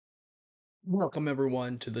Welcome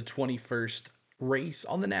everyone to the 21st race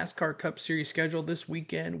on the NASCAR Cup Series schedule. This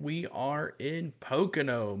weekend we are in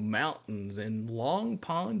Pocono Mountains in Long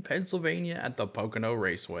Pond, Pennsylvania at the Pocono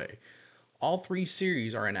Raceway. All three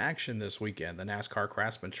series are in action this weekend. The NASCAR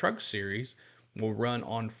Craftsman Truck Series will run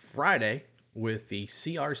on Friday with the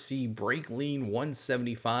CRC Brakleen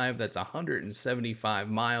 175. That's 175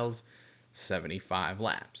 miles, 75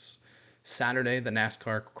 laps. Saturday, the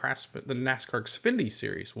NASCAR Xfinity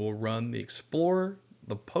Series will run the Explorer,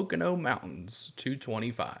 the Pocono Mountains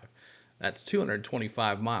 225. That's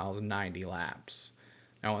 225 miles, 90 laps.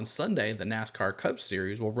 Now on Sunday, the NASCAR Cup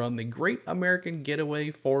Series will run the Great American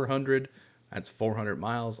Getaway 400. That's 400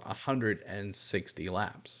 miles, 160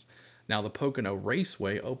 laps. Now the Pocono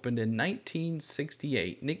Raceway opened in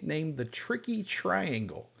 1968, nicknamed the Tricky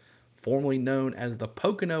Triangle, formerly known as the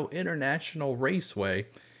Pocono International Raceway.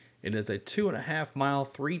 It is a 2.5 mile,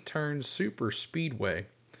 3-turn super speedway.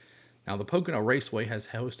 Now, the Pocono Raceway has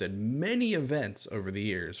hosted many events over the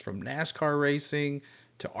years, from NASCAR racing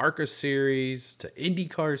to ARCA Series to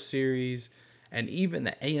IndyCar Series and even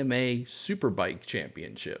the AMA Superbike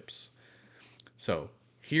Championships. So,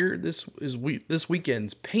 here this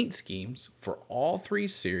weekend's paint schemes for all three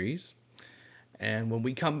series. And when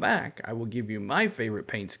we come back, I will give you my favorite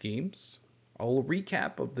paint schemes, a little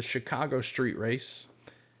recap of the Chicago Street Race,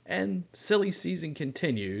 and silly season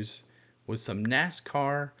continues with some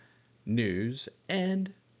NASCAR news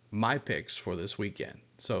and my picks for this weekend.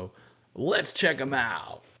 So let's check them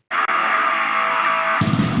out.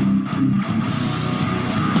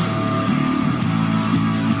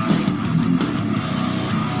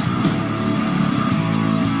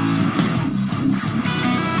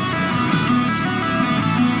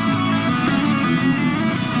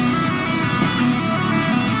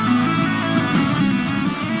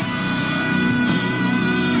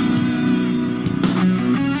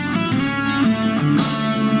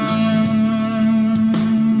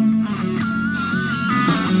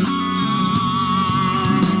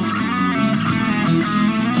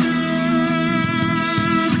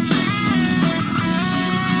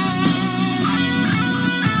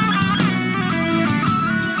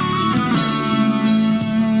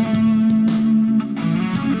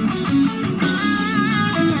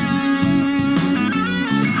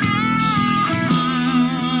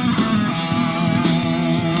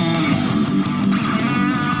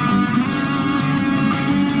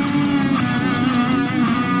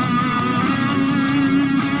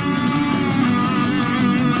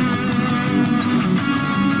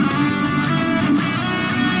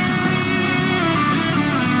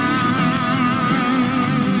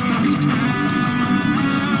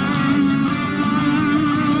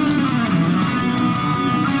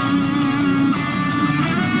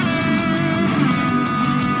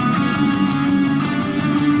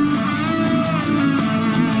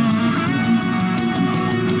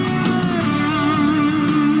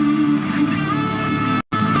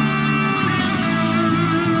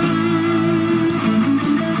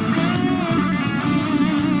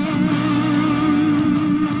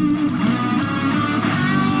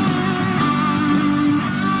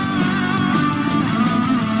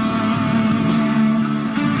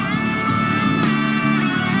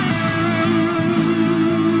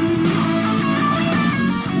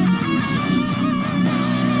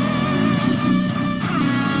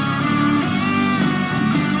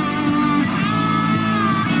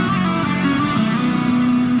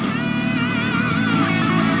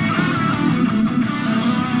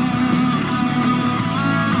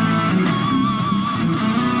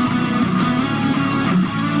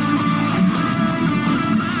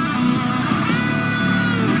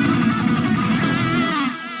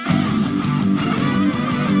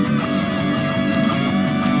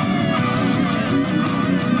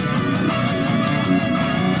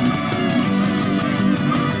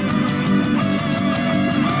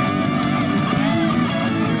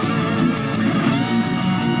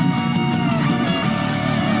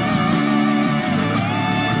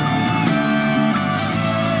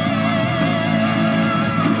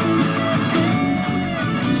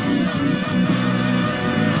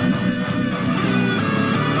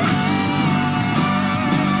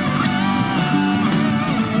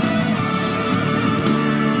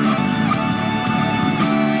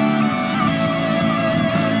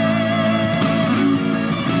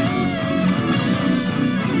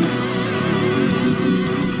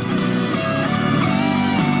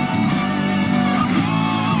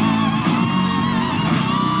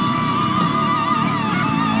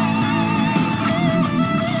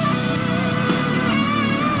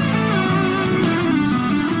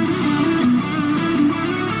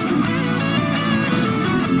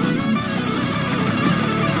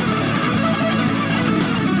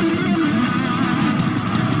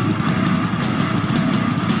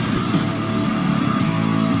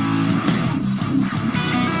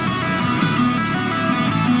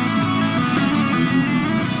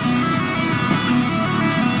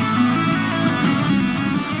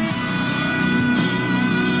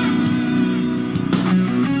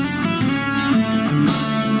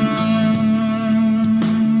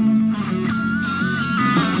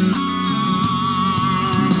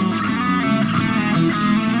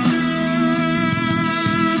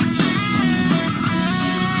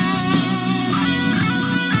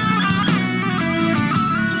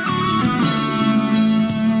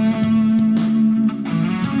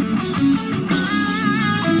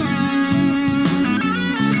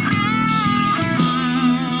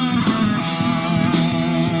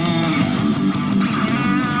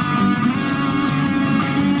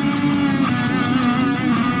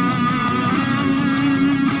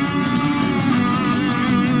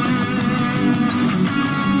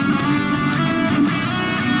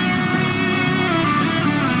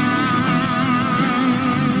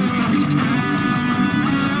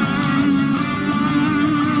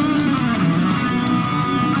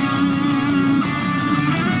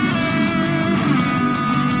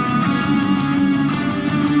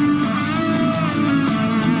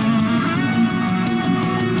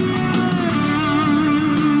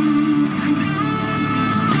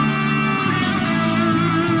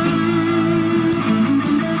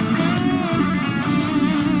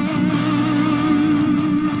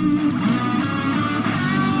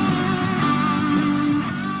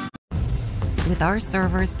 With our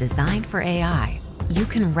servers designed for AI, you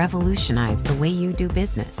can revolutionize the way you do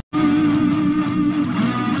business.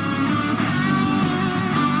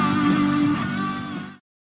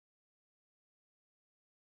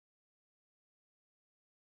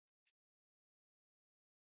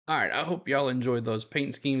 All right, I hope y'all enjoyed those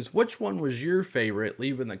paint schemes. Which one was your favorite?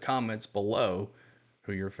 Leave in the comments below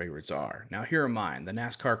who your favorites are. Now, here are mine. The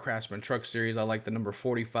NASCAR Craftsman Truck Series, I like the number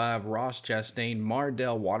 45 Ross Chastain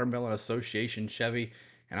Mardell Watermelon Association Chevy,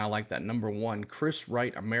 and I like that number 1 Chris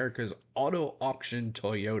Wright America's Auto Auction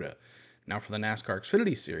Toyota. Now, for the NASCAR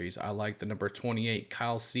Xfinity Series, I like the number 28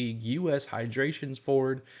 Kyle Sieg US Hydrations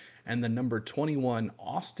Ford, and the number 21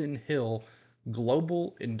 Austin Hill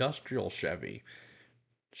Global Industrial Chevy.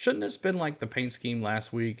 Shouldn't this been like the paint scheme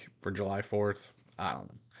last week for July 4th? I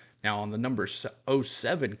don't know. Now on the number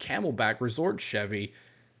 07 Camelback Resort Chevy,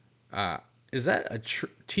 uh, is that a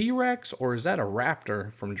T-Rex or is that a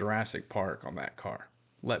Raptor from Jurassic Park on that car?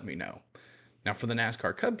 Let me know. Now for the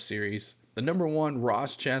NASCAR Cup Series, the number 1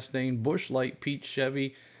 Ross Chastain Busch Light Peach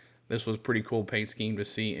Chevy. This was pretty cool paint scheme to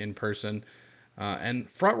see in person. And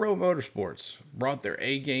Front Row Motorsports brought their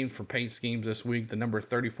A game for paint schemes this week. The number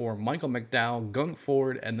 34 Michael McDowell Gunk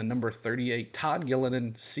Ford and the number 38 Todd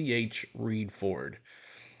Gillinan CH Reed Ford.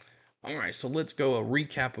 All right, so let's go a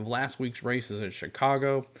recap of last week's races in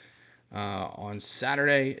Chicago. On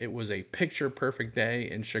Saturday, it was a picture-perfect day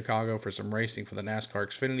in Chicago for some racing for the NASCAR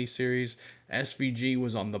Xfinity Series. SVG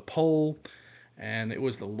was on the pole, and it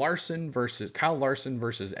was the Kyle Larson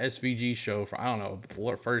versus SVG show for, I don't know,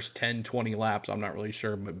 the first 10, 20 laps. I'm not really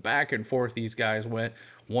sure, but back and forth these guys went.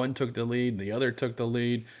 One took the lead, the other took the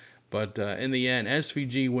lead, but in the end,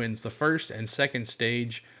 SVG wins the first and second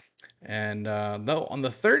stage. And though on the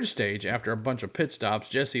third stage, after a bunch of pit stops,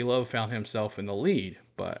 Jesse Love found himself in the lead,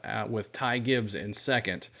 but with Ty Gibbs in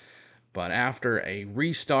second. But after a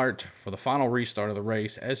restart, for the final restart of the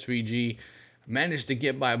race, SVG managed to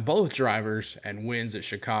get by both drivers and wins at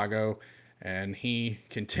Chicago. And he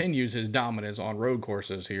continues his dominance on road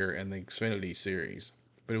courses here in the Xfinity Series.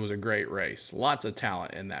 But it was a great race. Lots of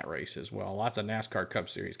talent in that race as well. Lots of NASCAR Cup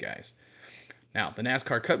Series guys. Now, the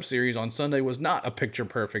NASCAR Cup Series on Sunday was not a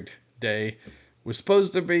picture-perfect day. It was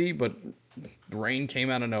supposed to be, but the rain came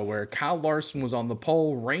out of nowhere. Kyle Larson was on the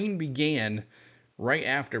pole. Rain began right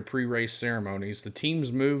after pre-race ceremonies. The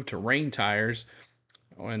teams moved to rain tires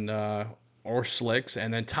or slicks,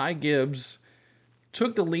 and then Ty Gibbs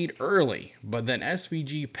took the lead early, but then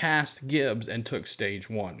SVG passed Gibbs and took stage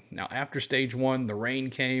 1. Now, after stage 1, the rain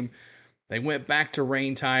came. They went back to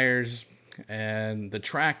rain tires, and the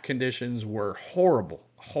track conditions were horrible.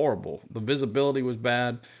 The visibility was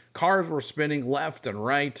bad. Cars were spinning left and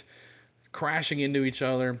right, crashing into each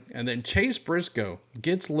other. And then Chase Briscoe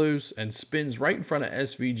gets loose and spins right in front of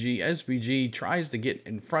SVG. SVG tries to get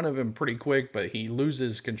in front of him pretty quick, but he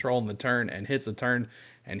loses control in the turn and hits the turn,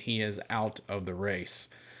 and he is out of the race.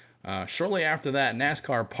 Shortly after that,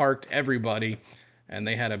 NASCAR parked everybody, and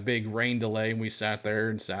they had a big rain delay, and we sat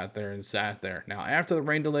there. Now, after the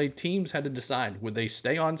rain delay, teams had to decide, would they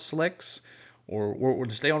stay on slicks or would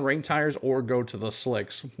they stay on rain tires or go to the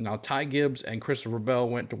slicks? Now, Ty Gibbs and Christopher Bell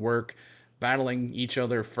went to work battling each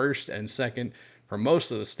other first and second for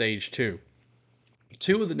most of the stage 2.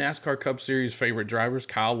 Two of the NASCAR Cup Series favorite drivers,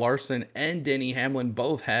 Kyle Larson and Denny Hamlin,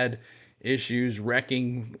 both had issues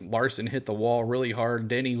wrecking. Larson hit the wall really hard.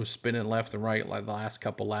 Denny was spinning left and right like the last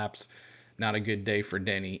couple laps. Not a good day for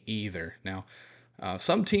Denny either. Now,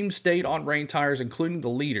 some teams stayed on rain tires, including the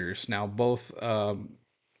leaders. Now, both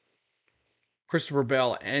Christopher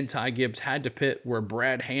Bell and Ty Gibbs had to pit where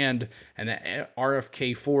Brad Hand and the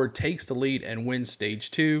RFK Ford takes the lead and wins stage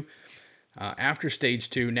 2. After stage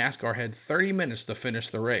 2, NASCAR had 30 minutes to finish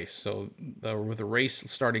the race. So with the race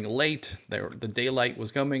starting late, the daylight was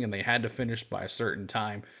coming and they had to finish by a certain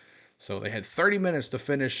time. So they had 30 minutes to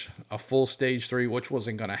finish a full stage 3, which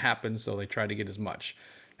wasn't going to happen, so they tried to get as much.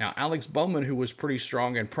 Now, Alex Bowman, who was pretty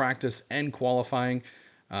strong in practice and qualifying,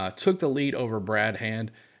 took the lead over Brad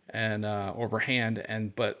Hand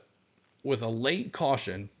but with a late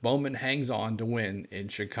caution, Bowman hangs on to win in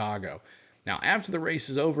Chicago. Now, after the race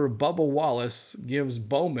is over, Bubba Wallace gives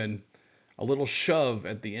Bowman a little shove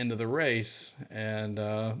at the end of the race, and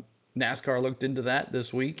NASCAR looked into that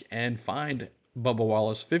this week and fined Bubba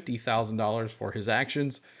Wallace $50,000 for his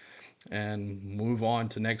actions, and move on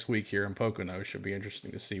to next week here in Pocono. Should be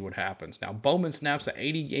interesting to see what happens. Now, Bowman snaps an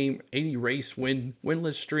 80 race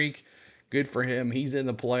winless streak. Good for him. He's in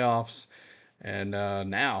the playoffs, and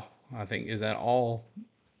now I think is that all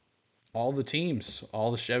the teams,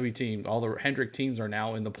 all the Chevy teams, all the Hendrick teams are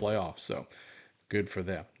now in the playoffs. So good for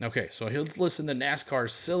them. Okay, so let's listen to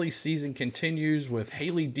NASCAR's silly season continues with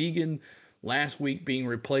Hailie Deegan last week being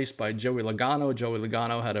replaced by Joey Logano. Joey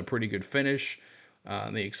Logano had a pretty good finish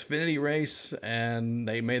in the Xfinity race, and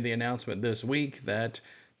they made the announcement this week that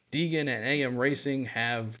Deegan and AM Racing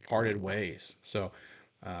have parted ways. So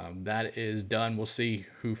that is done. We'll see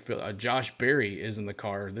who Josh Berry is in the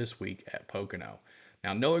car this week at Pocono.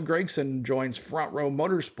 Now, Noah Gragson joins Front Row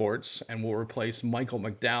Motorsports and will replace Michael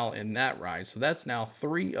McDowell in that ride. So that's now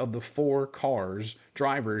 3 of the 4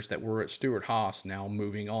 drivers that were at Stewart-Haas now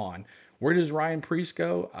moving on. Where does Ryan Preece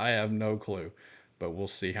go? I have no clue, but we'll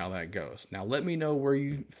see how that goes. Now, let me know where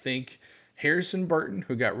you think Harrison Burton,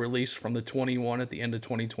 who got released from the 21 at the end of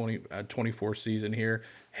 2024 season here.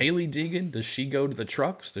 Haley Deegan, does she go to the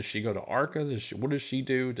trucks? Does she go to ARCA? What does she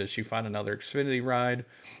do? Does she find another Xfinity ride?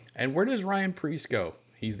 And where does Ryan Preece go?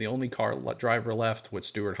 He's the only car driver left with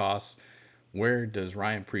Stewart-Haas. Where does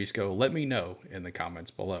Ryan Preece go? Let me know in the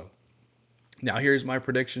comments below. Now, here's my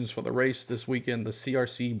predictions for the race this weekend. The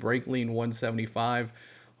CRC Brakleen 175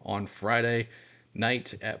 on Friday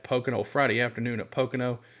night at Pocono, Friday afternoon at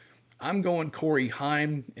Pocono. I'm going Corey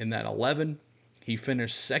Heim in that 11. He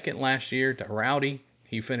finished second last year to Rowdy.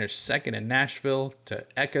 He finished second in Nashville to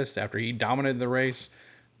Eckes after he dominated the race.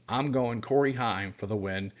 I'm going Corey Heim for the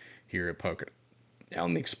win here at Pocono. Now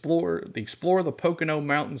in the Explorer, the Pocono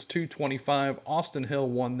Mountains 225, Austin Hill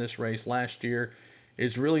won this race last year.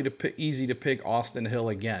 It's really easy to pick Austin Hill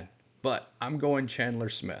again, but I'm going Chandler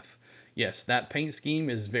Smith. Yes, that paint scheme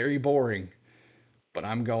is very boring, but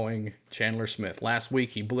I'm going Chandler Smith. Last week,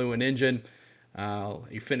 he blew an engine.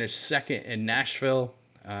 He finished second in Nashville.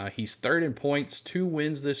 He's third in points, 2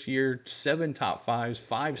 wins this year, 7 top 5s,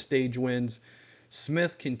 5 stage wins.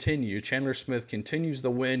 Chandler Smith continues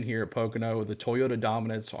the win here at Pocono with the Toyota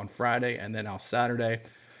dominance on Friday and then on Saturday.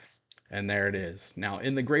 And there it is. Now,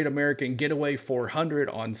 in the Great American Getaway 400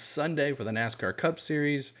 on Sunday for the NASCAR Cup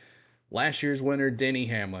Series, last year's winner, Denny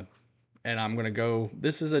Hamlin. And I'm going to go,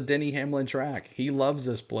 this is a Denny Hamlin track. He loves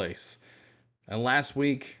this place. And last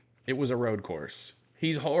week, it was a road course.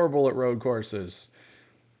 He's horrible at road courses.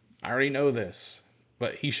 I already know this.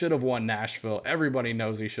 But he should have won Nashville. Everybody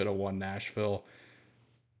knows he should have won Nashville.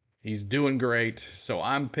 He's doing great. So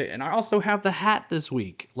and I also have the hat this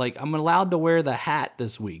week. Like, I'm allowed to wear the hat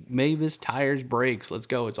this week. Mavis Tires Brakes. Let's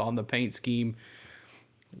go. It's on the paint scheme.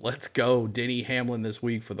 Let's go. Denny Hamlin this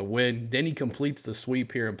week for the win. Denny completes the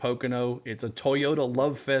sweep here in Pocono. It's a Toyota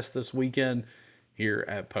love fest this weekend here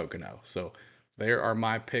at Pocono. So there are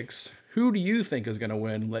my picks. Who do you think is going to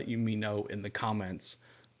win? Let me know in the comments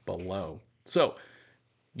below. So,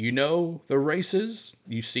 you know the races,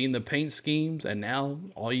 you've seen the paint schemes, and now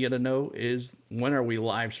all you got to know is when are we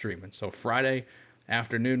live streaming. So Friday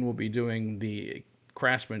afternoon, we'll be doing the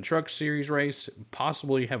Craftsman Truck Series race.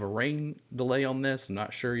 Possibly have a rain delay on this. I'm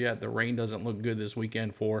not sure yet. The rain doesn't look good this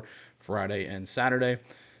weekend for Friday and Saturday,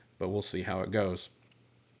 but we'll see how it goes.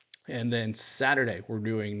 And then Saturday, we're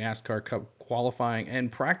doing NASCAR Cup qualifying and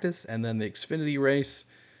practice, and then the Xfinity race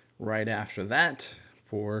right after that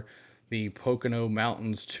for the Pocono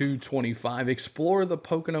Mountains 225. Explore the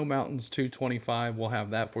Pocono Mountains 225. We'll have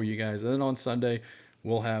that for you guys. And then on Sunday,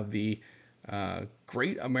 we'll have the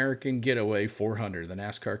Great American Getaway 400, the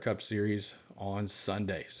NASCAR Cup Series on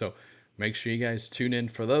Sunday. So make sure you guys tune in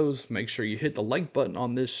for those. Make sure you hit the like button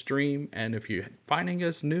on this stream. And if you're finding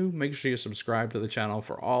us new, make sure you subscribe to the channel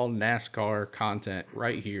for all NASCAR content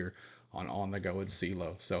right here on the Go with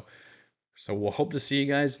CeeLo. So we'll hope to see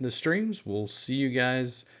you guys in the streams. We'll see you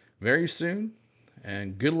guys very soon.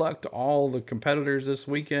 And good luck to all the competitors this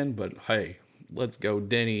weekend. But hey, let's go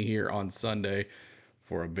Denny here on Sunday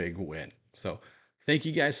for a big win. So thank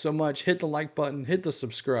you guys so much. Hit the like button, hit the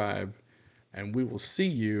subscribe, and we will see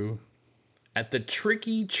you at the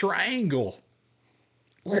Tricky Triangle.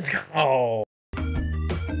 Let's go.